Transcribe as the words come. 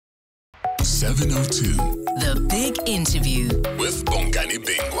702. The Big Interview With Bongani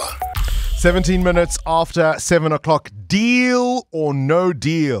Bingwa. 17 minutes after 7 o'clock. Deal or no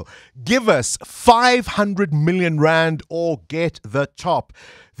deal? Give us 500 million rand or get the chop.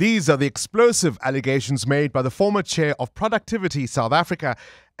 These are the explosive allegations made by the former chair of Productivity South Africa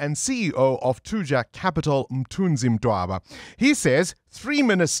and CEO of Thuja Capital, Mthunzi Mdwaba. He says 3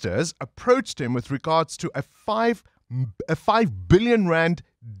 ministers approached him with regards to a 5 billion rand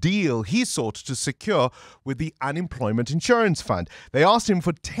deal he sought to secure with the Unemployment Insurance Fund. They asked him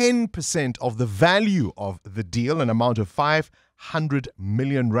for 10% of the value of the deal, an amount of 500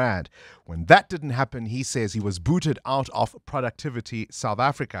 million rand. When that didn't happen, he says he was booted out of Productivity South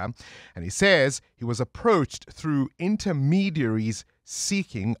Africa, and he says he was approached through intermediaries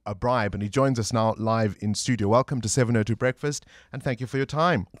seeking a bribe. And he joins us now live in studio. Welcome to 702 Breakfast, and thank you for your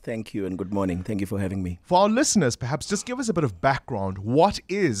time. Thank you and good morning. Thank you for having me. For our listeners, perhaps just give us a bit of background. What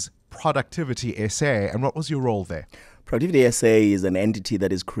is Productivity SA and what was your role there? Productivity SA is an entity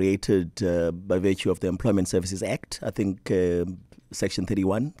that is created by virtue of the Employment Services Act. I think Section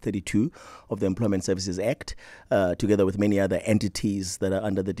 31, 32 of the Employment Services Act, together with many other entities that are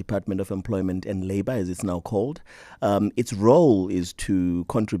under the Department of Employment and Labour, as it's now called. Its role is to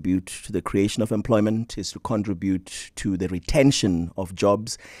contribute to the creation of employment, is to contribute to the retention of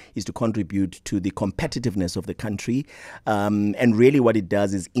jobs, is to contribute to the competitiveness of the country. And really what it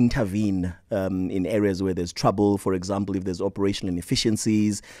does is intervene in areas where there's trouble. For example, if there's operational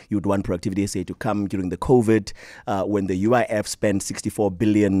inefficiencies, you would want Productivity SA to come during the COVID, when the UIF spent 64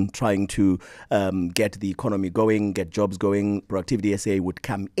 billion trying to get the economy going, get jobs going. Productivity SA would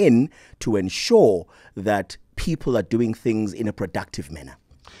come in to ensure that people are doing things in a productive manner.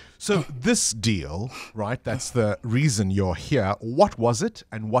 So this deal, right, that's the reason you're here. What was it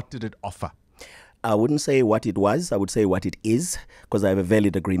and what did it offer? I wouldn't say what it was, I would say what it is, because I have a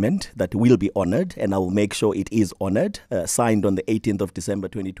valid agreement that will be honored, and I will make sure it is honored, signed on the 18th of December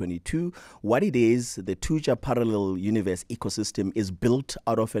 2022. What it is, the Thuja Parallel Universe ecosystem is built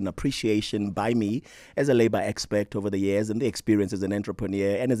out of an appreciation by me as a labor expert over the years and the experience as an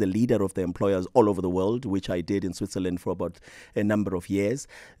entrepreneur and as a leader of the employers all over the world, which I did in Switzerland for about a number of years,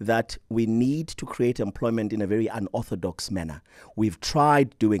 that we need to create employment in a very unorthodox manner. We've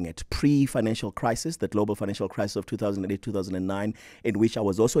tried doing it pre-financial crisis, the global financial crisis of 2008-2009, in which I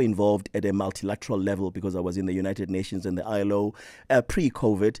was also involved at a multilateral level because I was in the United Nations and the ILO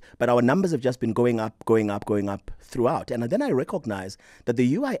pre-COVID. But our numbers have just been going up throughout. And then I recognize that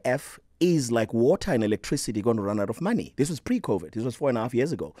the UIF is like water and electricity going to run out of money. This was pre-COVID. This was 4.5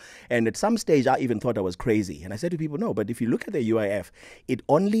 years ago. And at some stage, I even thought I was crazy. And I said to people, no, but if you look at the UIF, it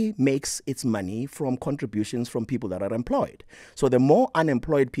only makes its money from contributions from people that are employed. So the more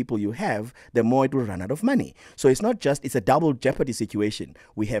unemployed people you have, the more it will run out of money. So it's not just, it's a double jeopardy situation.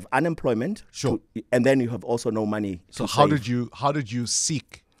 We have unemployment, sure, and then you have also no money. So how did you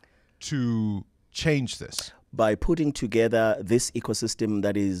seek to change this? By putting together this ecosystem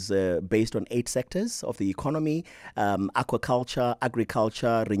that is based on 8 sectors of the economy: aquaculture,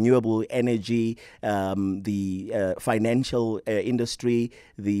 agriculture, renewable energy, the financial industry,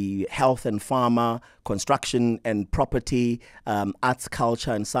 the health and pharma, construction and property, arts,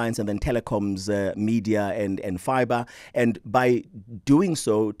 culture and science, and then telecoms, media and fiber. And by doing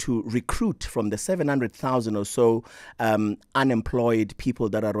so, to recruit from the 700,000 or so unemployed people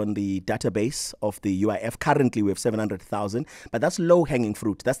that are on the database of the UIF. Currently, we have 700,000, but that's low-hanging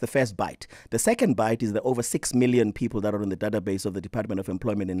fruit. That's the first bite. The second bite is the over 6 million people that are on the database of the Department of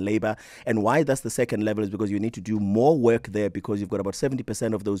Employment and Labour. And why that's the second level is because you need to do more work there, because you've got about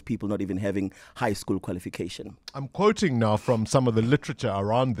 70% of those people not even having high school qualification. I'm quoting now from some of the literature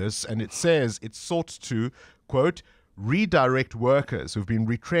around this, and it says it sought to, quote, redirect workers who've been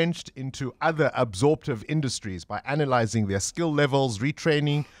retrenched into other absorptive industries by analyzing their skill levels,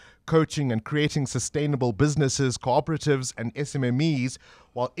 retraining, coaching and creating sustainable businesses, cooperatives and SMMEs,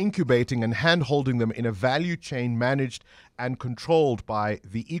 while incubating and hand-holding them in a value chain managed and controlled by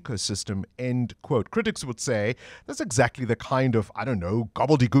the ecosystem, end quote. Critics would say that's exactly the kind of, I don't know,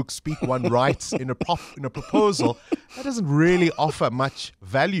 gobbledygook speak one writes in a proposal that doesn't really offer much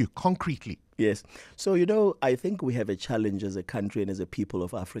value concretely. Yes. So, you know, I think we have a challenge as a country and as a people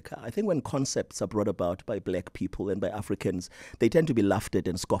of Africa. I think when concepts are brought about by black people and by Africans, they tend to be laughed at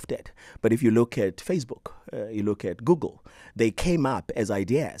and scoffed at. But if you look at Facebook, you look at Google, they came up as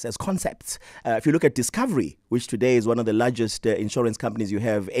ideas, as concepts. If you look at Discovery, which today is one of the largest insurance companies you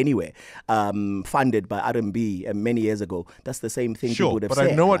have anywhere, funded by RMB many years ago, that's the same thing people would have said.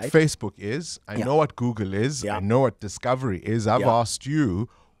 But I know what right? Facebook is. I know what Google is. I know what Discovery is. I've asked you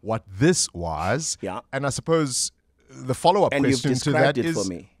what this was. And I suppose the follow-up And you've question to described that it is, for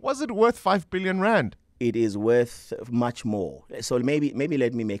me. was it worth 5 billion rand? It is worth much more. So maybe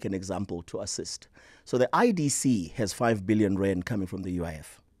let me make an example to assist. So the IDC has 5 billion rand coming from the UIF.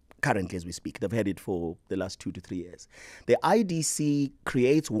 Currently, as we speak, they've had it for the last 2 to 3 years. The IDC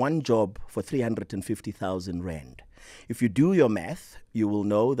creates one job for 350,000 rand. If you do your math, you will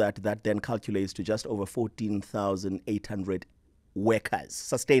know that that then calculates to just over 14,800 workers,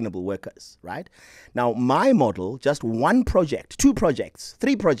 sustainable workers, right? Now, my model, just one project, 2 projects,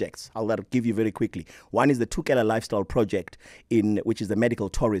 3 projects, I'll give you very quickly. One is the Thuja Lifestyle Project, which is the medical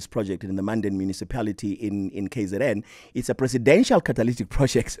tourist project in the Mandan municipality in KZN. It's a presidential catalytic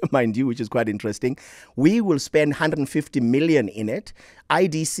project, mind you, which is quite interesting. We will spend 150 million in it.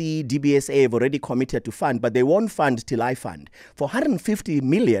 IDC, DBSA have already committed to fund, but they won't fund till I fund. For 150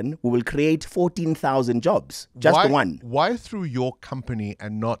 million, we will create 14,000 jobs, just one. Why through your company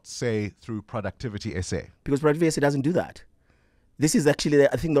and not, say, through Productivity SA? Because Productivity SA doesn't do that. This is actually,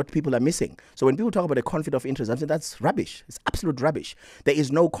 I think, what people are missing. So when people talk about a conflict of interest, I'm saying that's rubbish. It's absolute rubbish. There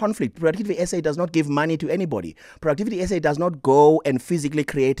is no conflict. Productivity SA does not give money to anybody. Productivity SA does not go and physically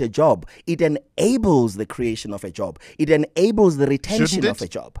create a job. It enables the creation of a job. It enables the retention of a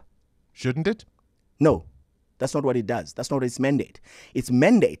job. Shouldn't it? No. That's not what it does. That's not its mandate. Its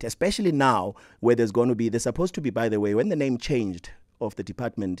mandate, especially now where there's supposed to be, by the way, when the name changed of the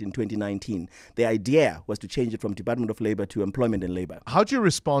department in 2019, the idea was to change it from Department of Labor to Employment and Labor. How do you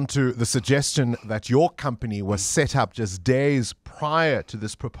respond to the suggestion that your company was set up just days prior to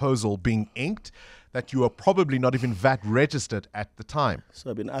this proposal being inked, that you were probably not even VAT registered at the time?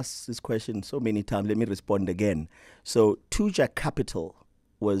 So I've been asked this question so many times. Let me respond again. So Thuja Capital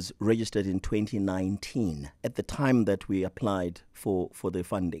was registered in 2019 at the time that we applied for the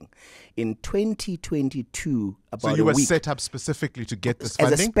funding. In 2022, about a week. So you were set up specifically to get this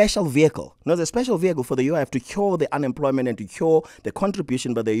funding? As a special vehicle. No, as a special vehicle for the UIF to cure the unemployment and to cure the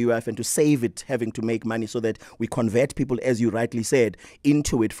contribution by the UIF and to save it having to make money so that we convert people, as you rightly said,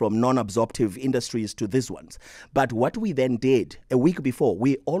 into it from non-absorptive industries to these ones. But what we then did a week before,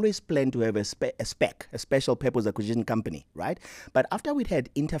 we always planned to have a special purpose acquisition company, right? But after we'd had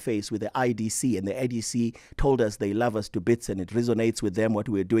interface with the IDC, and the IDC told us they love us to bits and it resonates with them what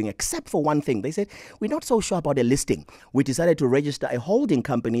we're doing, except for one thing. They said, we're not so sure about a listing. We decided to register a holding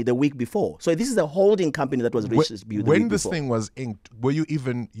company the week before. So this is a holding company that was registered the week before. When this thing was inked, were you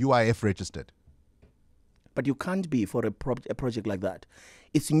even UIF registered? But you can't be for a project like that.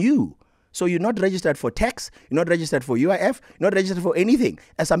 It's new. So you're not registered for tax, you're not registered for UIF, you're not registered for anything.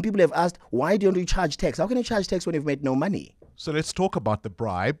 And some people have asked, why don't you charge tax? How can you charge tax when you've made no money? So let's talk about the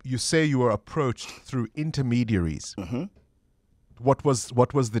bribe. You say you were approached through intermediaries. Mm-hmm. What was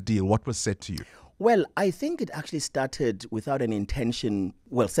the deal? What was said to you? Well, I think it actually started without an intention,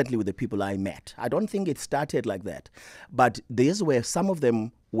 well, certainly with the people I met. I don't think it started like that. But these were, some of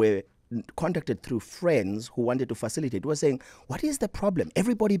them were contacted through friends who wanted to facilitate, were saying, what is the problem?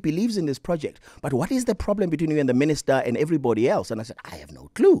 Everybody believes in this project, but what is the problem between you and the minister and everybody else? And I said, I have no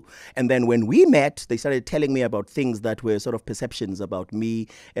clue. And then when we met, they started telling me about things that were sort of perceptions about me,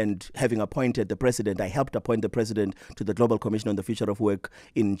 and having appointed the president, I helped appoint the president to the Global Commission on the Future of Work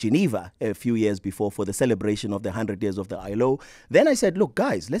in Geneva a few years before for the celebration of the 100 years of the ILO. Then I said, look,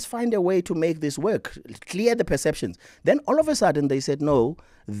 guys, let's find a way to make this work, clear the perceptions. Then all of a sudden they said, no,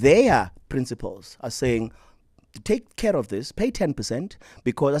 their principals are saying, take care of this, pay 10%,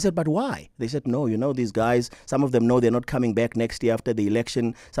 because I said, but why? They said, no, you know, these guys, some of them know they're not coming back next year after the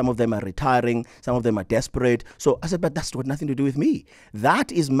election. Some of them are retiring. Some of them are desperate. So I said, but that's got nothing to do with me.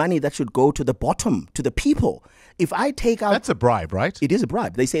 That is money that should go to the bottom, to the people. If I take out... That's a bribe, right? It is a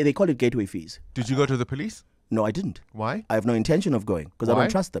bribe. They call it gateway fees. Did you go to the police? No, I didn't. Why? I have no intention of going because I Why?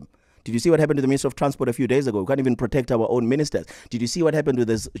 don't trust them. Did you see what happened to the Minister of Transport a few days ago? We can't even protect our own ministers. Did you see what happened to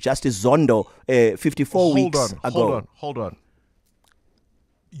this Justice Zondo 54 weeks ago? Hold on.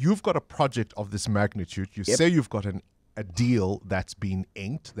 You've got a project of this magnitude. You Yep. say you've got a deal that's been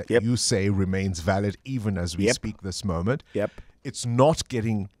inked that Yep. you say remains valid even as we Yep. speak this moment. Yep. It's not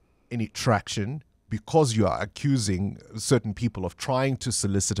getting any traction because you are accusing certain people of trying to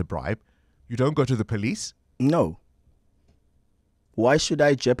solicit a bribe. You don't go to the police? No. Why should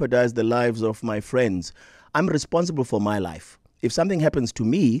I jeopardize the lives of my friends? I'm responsible for my life. If something happens to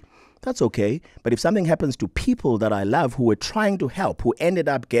me, that's okay. But if something happens to people that I love who were trying to help, who ended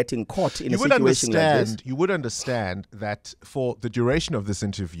up getting caught in a situation like this. You would understand that for the duration of this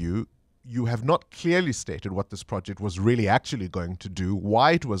interview, you have not clearly stated what this project was really actually going to do,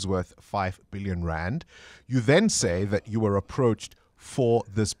 why it was worth 5 billion rand. You then say that you were approached for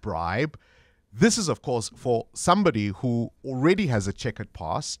this bribe. This is, of course, for somebody who already has a checkered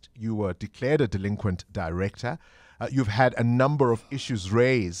past. You were declared a delinquent director. you've had a number of issues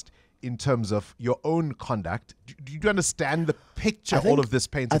raised in terms of your own conduct. Do you understand the picture all of this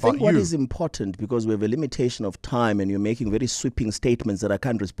paints about you? I think what is important, because we have a limitation of time and you're making very sweeping statements that I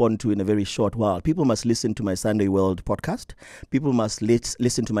can't respond to in a very short while. People must listen to my Sunday World podcast. People must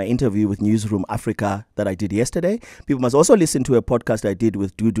listen to my interview with Newsroom Africa that I did yesterday. People must also listen to a podcast I did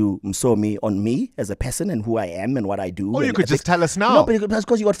with Dudu Msomi on me as a person and who I am and what I do. Oh, you could just tell us now. No, but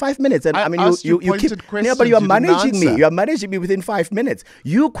because you got 5 minutes. And I mean, you keep... Yeah, but you are managing me. You are managing me within 5 minutes.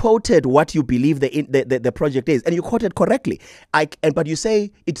 You quoted what you believe the project is, and you quoted correctly. But you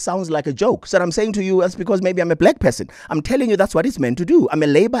say it sounds like a joke. So I'm saying to you, that's because maybe I'm a black person. I'm telling you that's what it's meant to do. I'm a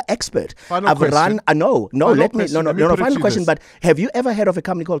labor expert. Final question. Final question. But have you ever heard of a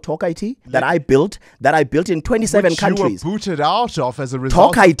company called Talk IT that I built in 27 countries? You were booted out of as a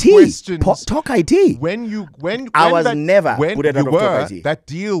result Talk IT. of questions. Talk IT. I was never booted out of Talk IT. That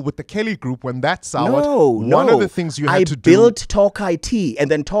deal with the Kelly Group, when that soured, one of the things you had to do. I built Talk IT, and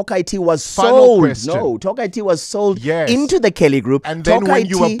then Talk IT was Final sold. question. No, Talk IT was sold Yes. into the Kelly Group. And then Talk when IT,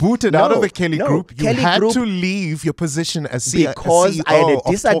 you were booted out of the Kelly Group, you Kelly had Group, to leave your position as because CEO I had a of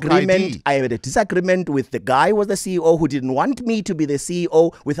Talk disagreement. ID. I had a disagreement with the guy who was the CEO who didn't want me to be the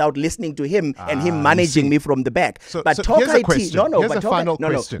CEO without listening to him and him managing me from the back. But Talk here's a IT, question. Here's a final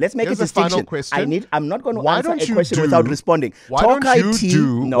question. Let's make Here's a a final distinction. question. I'm not going to Why answer don't a you question do- without responding. Why Talk don't you IT,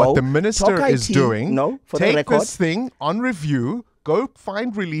 do what the minister Talk is IT, doing? for the Take record. this thing on review, go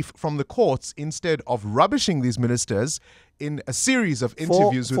find relief from the courts instead of rubbishing these ministers in a series of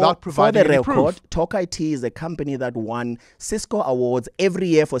interviews without providing any proof. Talk IT is a company that won Cisco Awards every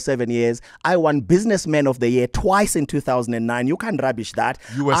year for 7 years. I won Businessman of the Year twice in 2009. You can't rubbish that.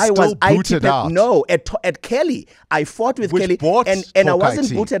 You were still booted out. No, at Kelly. I fought with Which Kelly. bought And I Talk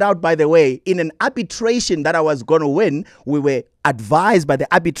wasn't IT. booted out, by the way. In an arbitration that I was going to win, we were advised by the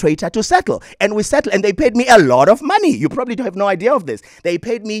arbitrator to settle, and we settled, and they paid me a lot of money. You probably have no idea of this. They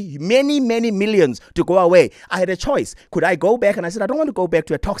paid me many millions to go away. I had a choice. Could I go back? And I said, I don't want to go back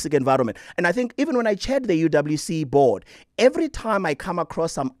to a toxic environment. And I think even when I chaired the UWC board, every time I come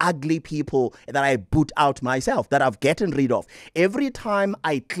across some ugly people that I boot out myself, that I've gotten rid of, every time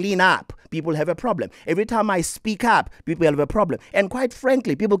I clean up, people have a problem. Every time I speak up, people have a problem. And quite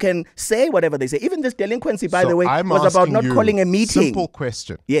frankly, people can say whatever they say. Even this delinquency, by the way, was about not calling a meeting. Simple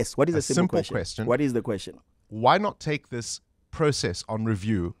question. Yes, what is a simple question? What is the question? Why not take this process on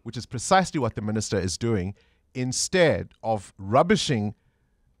review, which is precisely what the minister is doing, instead of rubbishing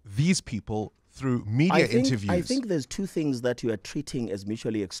these people through media interviews? I think there's two things that you are treating as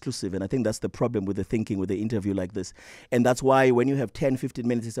mutually exclusive, and I think that's the problem with the thinking with the interview like this. And that's why when you have 10, 15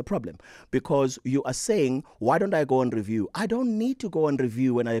 minutes, it's a problem. Because you are saying, why don't I go on review? I don't need to go on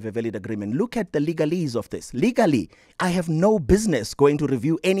review when I have a valid agreement. Look at the legalese of this. Legally, I have no business going to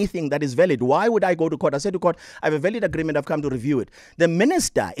review anything that is valid. Why would I go to court? I said to court, I have a valid agreement, I've come to review it. The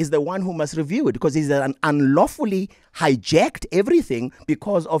minister is the one who must review it because he's unlawfully hijacked everything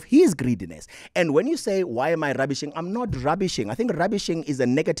because of his greediness. And when you say, why am I rubbishing? I'm not rubbishing. I think rubbishing is a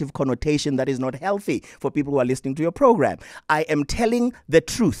negative connotation that is not healthy for people who are listening to your program. I am telling the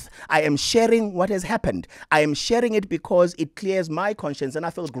truth. I am sharing what has happened. I am sharing it because it clears my conscience and I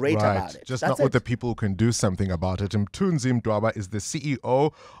feel great about it. Just That's not with the people who can do something about it. Mthunzi Mdwaba is the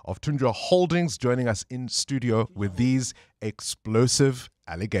CEO of Thuja Holdings, joining us in studio with these explosive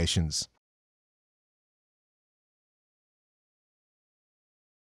allegations.